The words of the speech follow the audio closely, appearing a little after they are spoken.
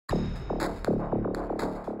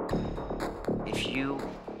you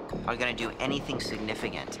are going to do anything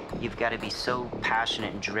significant, you've got to be so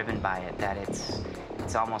passionate and driven by it that it's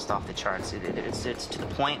almost off the charts. It's to the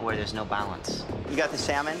point where there's no balance. You got the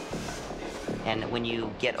salmon? And when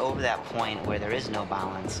you get over that point where there is no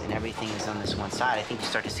balance and everything is on this one side, I think you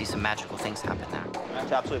start to see some magical things happen there.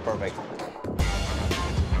 That's absolutely perfect.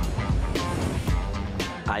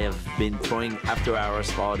 I have been throwing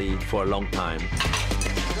after-hours party for a long time.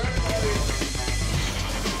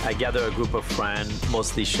 I gather a group of friends,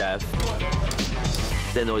 mostly chefs.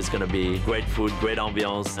 They know it's gonna be great food, great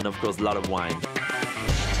ambiance, and of course, a lot of wine.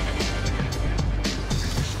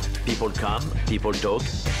 People come, people talk.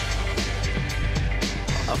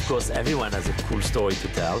 Of course, everyone has a cool story to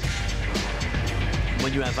tell.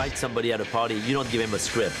 When you invite somebody at a party, you don't give him a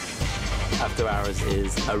script. After Hours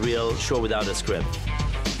is a real show without a script.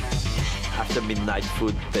 After midnight,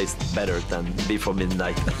 food tastes better than before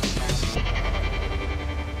midnight.